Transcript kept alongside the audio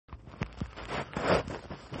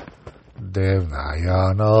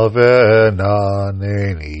Devnaya novena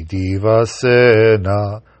neni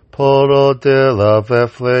divasena poro de la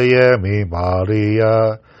Vefleyemi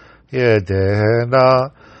Maria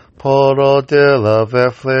Yedena poro de la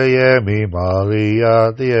Vefleyemi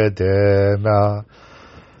Maria Yedena.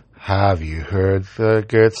 Have you heard the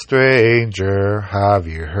good stranger? Have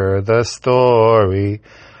you heard the story?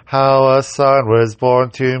 How a son was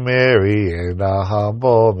born to Mary in a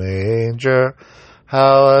humble manger.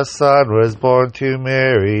 How a son was born to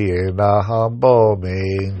Mary in a humble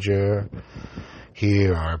manger.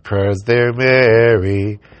 Hear our prayers, dear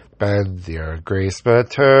Mary. Bend your grace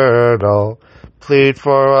maternal. Plead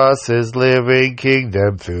for us his living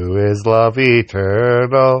kingdom through his love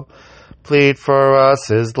eternal. Plead for us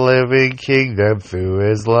his living kingdom through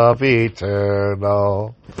his love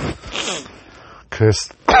eternal.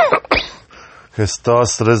 Christos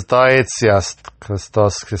Rizdaitias,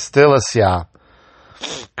 Christos Christilisya.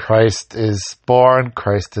 Christ is born,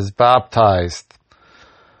 Christ is baptized.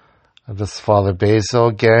 And this is Father Basil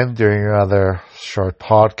again doing another short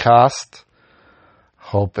podcast.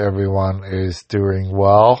 Hope everyone is doing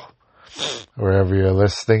well wherever you're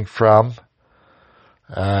listening from.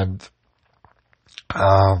 And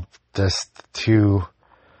just to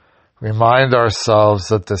remind ourselves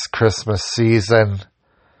that this Christmas season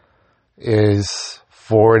is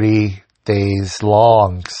 40 days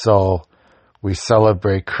long. So we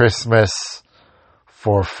celebrate Christmas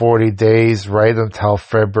for 40 days right until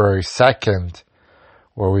February 2nd,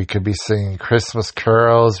 where we could be singing Christmas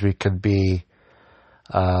carols. We could be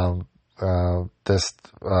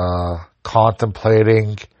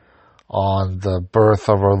contemplating on the birth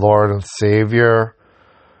of our Lord and Savior.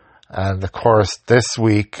 And of course, this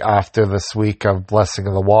week, after this week of Blessing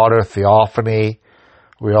of the Water, Theophany,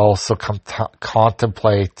 we also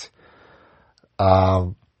contemplate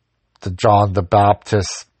the John the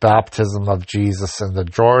Baptist baptism of Jesus in the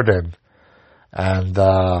Jordan, and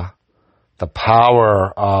the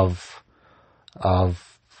power of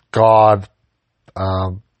God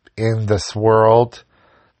in this world,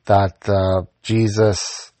 that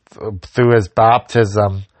Jesus, through his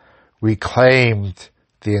baptism, reclaimed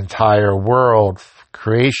the entire world,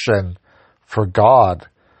 creation, for God,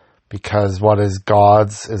 because what is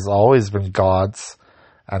God's has always been God's,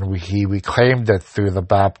 and he reclaimed it through the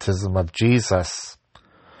baptism of Jesus.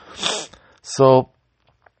 So,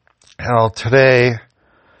 today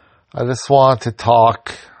I just want to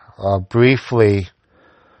talk briefly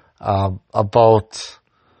about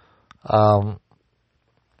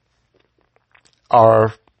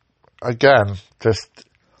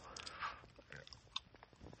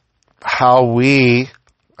how we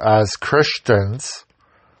as Christians,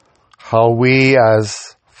 how we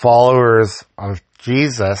as followers of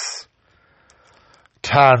Jesus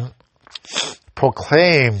can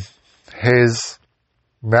proclaim his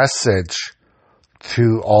message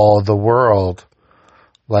to all the world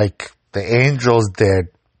like the angels did.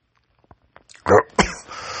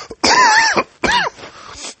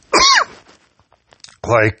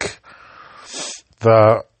 Like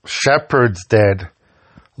the shepherds did,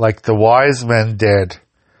 like the wise men did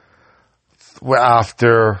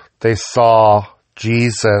after they saw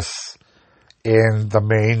Jesus in the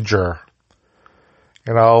manger.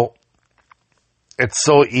 It's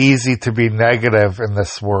so easy to be negative in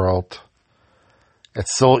this world.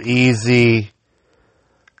 It's so easy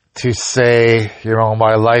to say,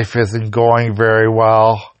 my life isn't going very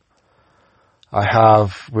well. I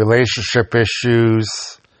have relationship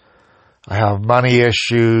issues. I have money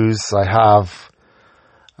issues. I have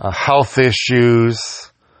health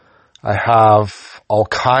issues. I have all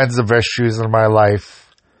kinds of issues in my life.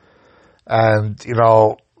 And,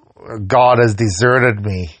 God has deserted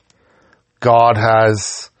me. God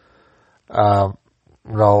has,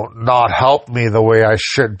 not helped me the way I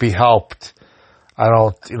should be helped. I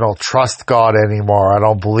don't, trust God anymore. I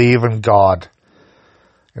don't believe in God.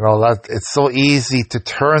 That it's so easy to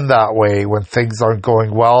turn that way when things aren't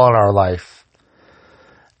going well in our life.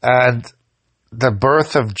 And the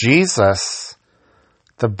birth of Jesus,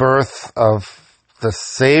 the birth of the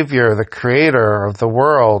Savior, the Creator of the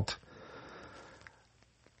world,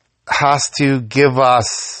 has to give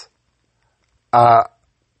us a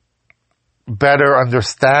better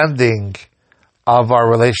understanding of our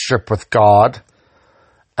relationship with God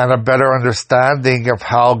and a better understanding of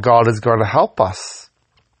how God is going to help us.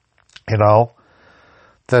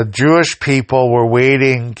 The Jewish people were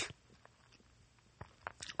waiting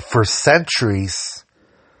for centuries,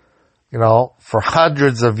 for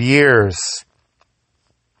hundreds of years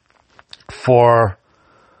for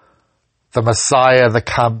the Messiah to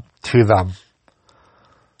come to them.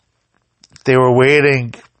 They were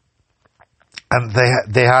waiting And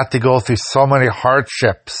they had to go through so many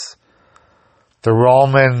hardships. The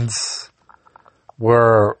Romans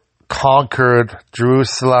were conquered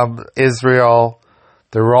Jerusalem, Israel.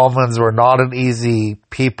 The Romans were not an easy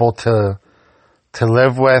people to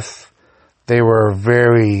live with. They were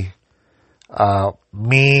very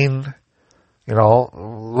mean.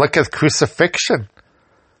 Look at crucifixion.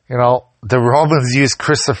 The Romans used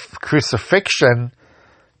crucifixion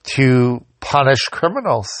to punish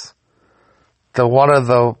criminals. One of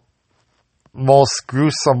the most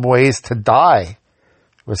gruesome ways to die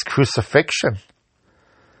was crucifixion.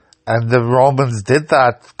 And the Romans did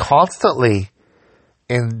that constantly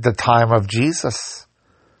in the time of Jesus.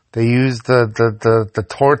 They used the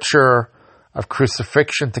torture of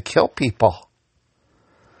crucifixion to kill people.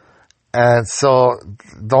 And so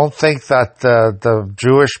don't think that the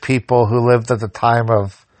Jewish people who lived at the time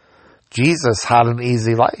of Jesus had an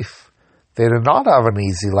easy life. They did not have an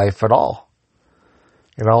easy life at all.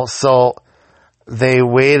 So they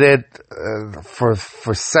waited for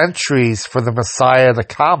centuries for the Messiah to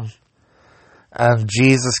come. And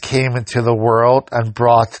Jesus came into the world and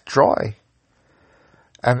brought joy.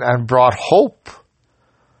 And brought hope.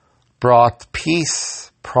 Brought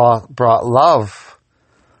peace. Brought love.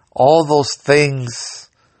 All those things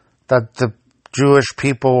that the Jewish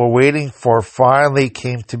people were waiting for finally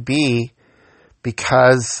came to be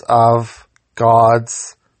because of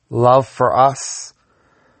God's love for us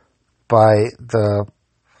by the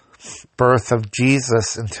birth of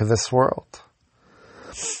Jesus into this world.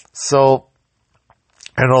 So,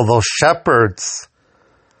 those shepherds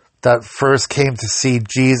that first came to see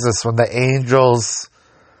Jesus when the angels,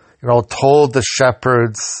 told the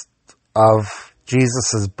shepherds of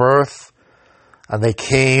Jesus' birth, and they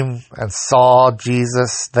came and saw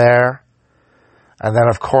Jesus there. And then,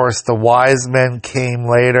 of course, the wise men came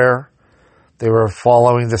later. They were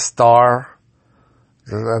following the star.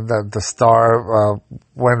 The star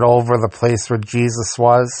went over the place where Jesus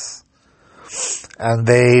was. And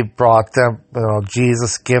they brought them,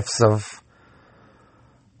 Jesus gifts of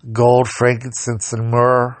gold, frankincense, and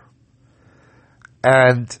myrrh.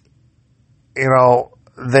 And,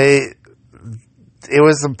 it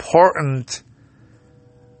was important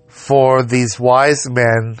for these wise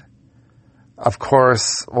men, of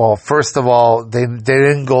course, first of all, they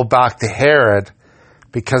didn't go back to Herod,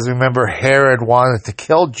 because remember, Herod wanted to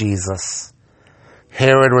kill Jesus.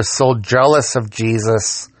 Herod was so jealous of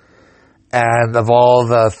Jesus and of all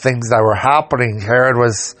the things that were happening. Herod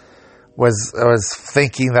was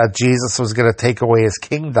thinking that Jesus was going to take away his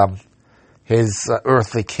kingdom, his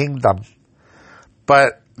earthly kingdom.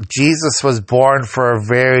 But Jesus was born for a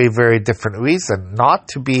very, very different reason. Not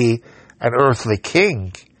to be an earthly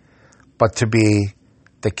king, but to be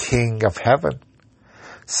the King of heaven.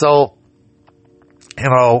 So,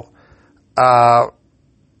 the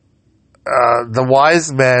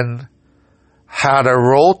wise men had a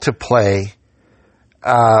role to play.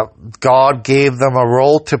 God gave them a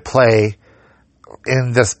role to play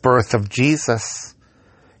in this birth of Jesus.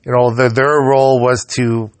 Their role was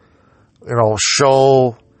to,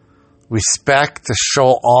 show respect, to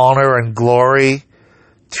show honor and glory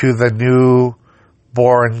to the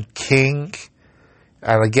newborn king.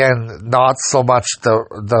 And again, not so much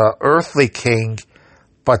the earthly king,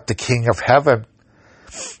 but the King of heaven.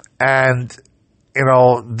 And,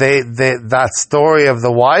 that story of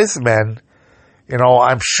the wise men,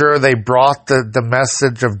 I'm sure they brought the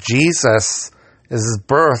message of Jesus, his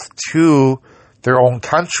birth, to their own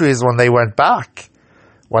countries when they went back.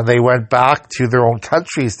 When they went back to their own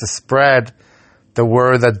countries to spread the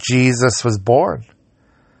word that Jesus was born.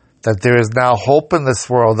 That there is now hope in this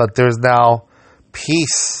world, that there's now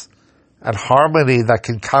peace and harmony that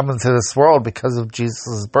can come into this world because of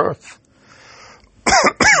Jesus' birth.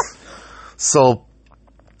 So,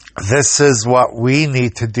 this is what we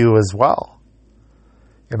need to do as well.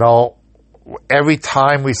 Every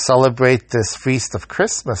time we celebrate this feast of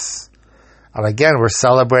Christmas, and again, we're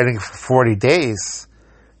celebrating for 40 days.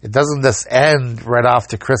 It doesn't just end right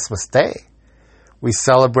after Christmas Day. We're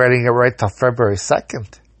celebrating it right till February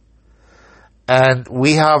 2nd. And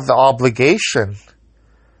we have the obligation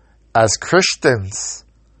as Christians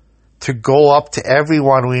to go up to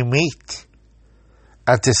everyone we meet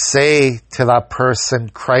and to say to that person,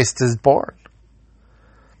 Christ is born.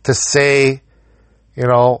 To say,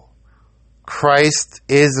 Christ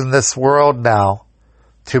is in this world now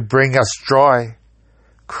to bring us joy.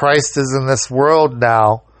 Christ is in this world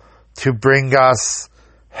now to bring us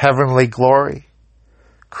heavenly glory.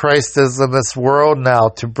 Christ is in this world now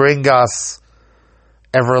to bring us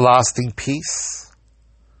everlasting peace.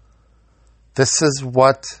 This is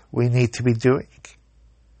what we need to be doing.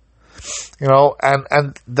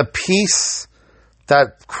 And the peace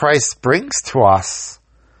that Christ brings to us,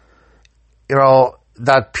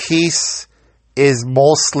 that peace is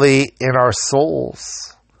mostly in our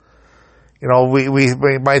souls.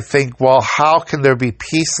 We might think, well, how can there be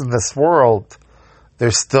peace in this world?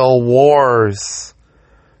 There's still wars.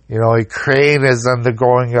 Ukraine is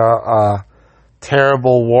undergoing a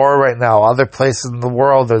terrible war right now. Other places in the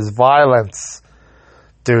world, there's violence.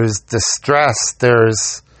 There's distress.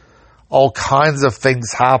 There's all kinds of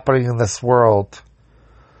things happening in this world.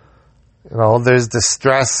 There's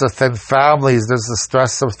distress within families. There's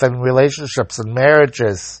distress within relationships and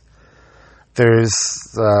marriages. There's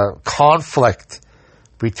conflict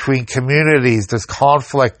between communities. There's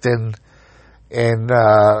conflict in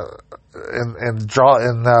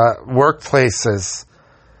workplaces.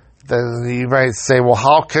 Then you might say, well,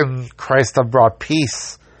 how can Christ have brought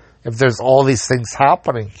peace if there's all these things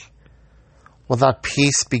happening? Well, that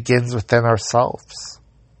peace begins within ourselves.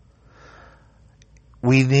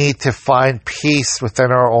 We need to find peace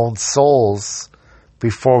within our own souls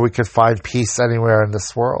before we can find peace anywhere in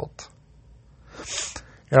this world.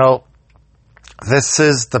 This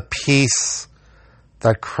is the peace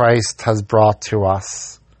that Christ has brought to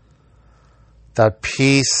us. That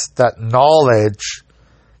peace, that knowledge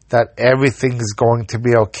that everything is going to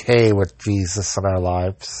be okay with Jesus in our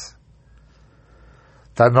lives.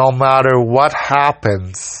 That no matter what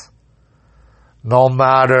happens, no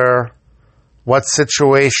matter what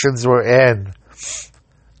situations we're in,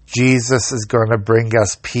 Jesus is going to bring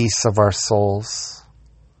us peace of our souls.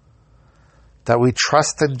 That we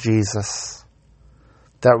trust in Jesus.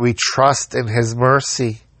 That we trust in His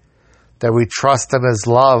mercy. That we trust in His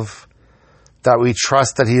love. That we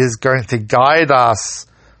trust that He is going to guide us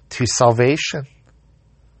to salvation.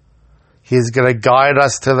 He is going to guide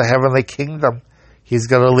us to the heavenly kingdom. He's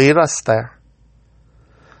going to lead us there.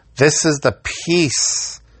 This is the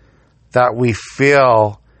peace that we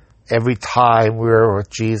feel every time we're with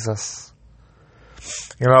Jesus.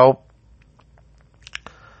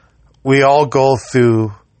 We all go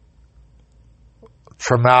through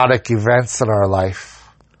traumatic events in our life.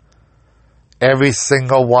 Every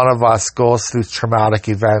single one of us goes through traumatic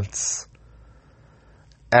events.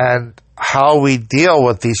 And how we deal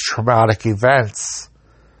with these traumatic events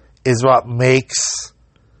is what makes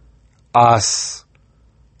us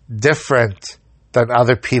different than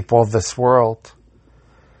other people of this world.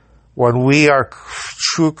 When we are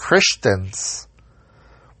true Christians,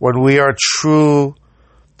 when we are true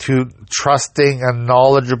to trusting and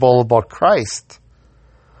knowledgeable about Christ,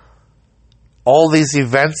 all these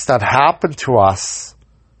events that happen to us,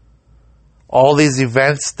 all these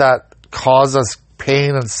events that cause us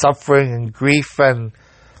pain and suffering and grief and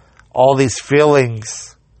all these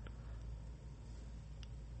feelings,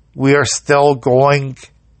 we are still going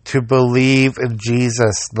to believe in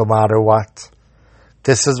Jesus no matter what.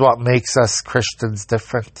 This is what makes us Christians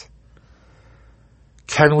different.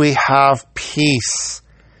 Can we have peace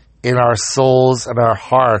in our souls and our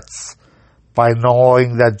hearts by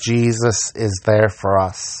knowing that Jesus is there for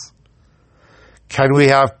us? Can we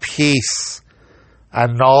have peace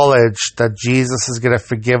and knowledge that Jesus is going to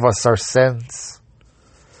forgive us our sins?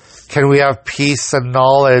 Can we have peace and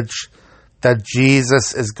knowledge that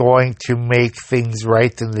Jesus is going to make things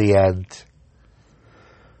right in the end?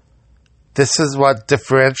 This is what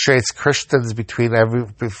differentiates Christians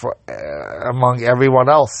among everyone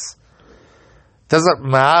else. It doesn't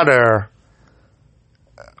matter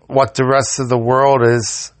what the rest of the world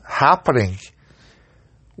is happening.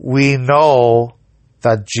 We know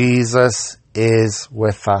that Jesus is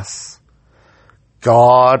with us.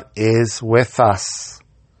 God is with us.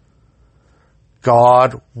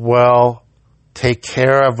 God will take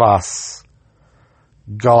care of us.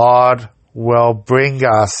 God will bring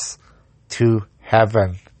us to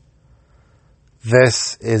heaven.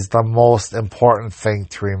 This is the most important thing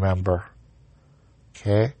to remember.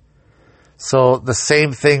 Okay? So the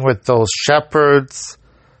same thing with those shepherds,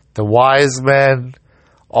 the wise men,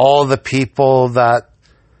 all the people that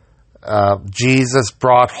Jesus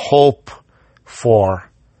brought hope for.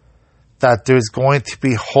 That there's going to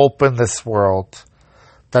be hope in this world.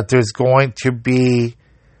 That there's going to be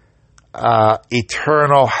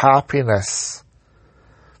eternal happiness.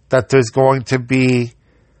 That there's going to be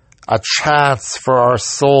a chance for our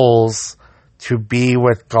souls to be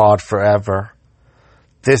with God forever.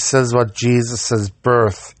 This is what Jesus'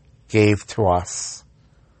 birth gave to us.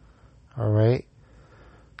 Alright?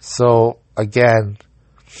 So, again,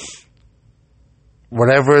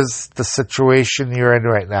 whatever is the situation you're in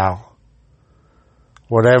right now,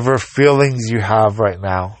 whatever feelings you have right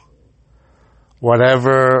now,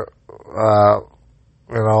 whatever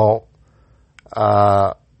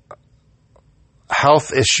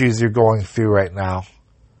health issues you're going through right now,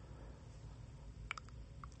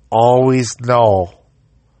 always know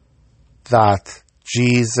that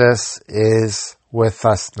Jesus is with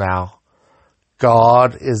us now.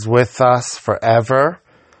 God is with us forever.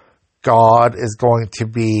 God is going to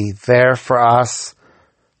be there for us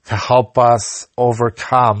to help us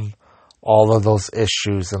overcome all of those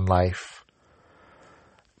issues in life.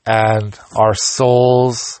 And our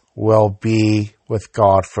souls will be with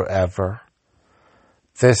God forever.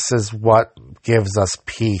 This is what gives us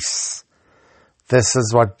peace. This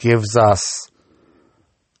is what gives us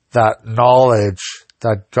that knowledge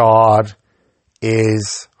that God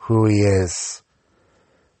is who He is.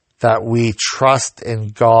 That we trust in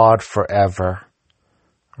God forever,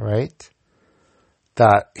 right?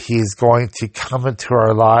 That He's going to come into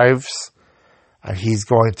our lives and He's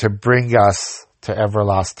going to bring us to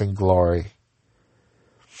everlasting glory,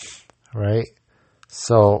 right?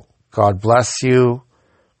 So God bless you.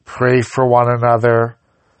 Pray for one another.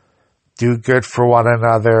 Do good for one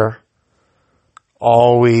another.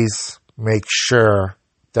 Always make sure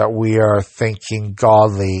that we are thinking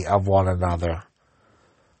godly of one another.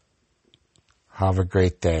 Have a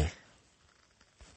great day.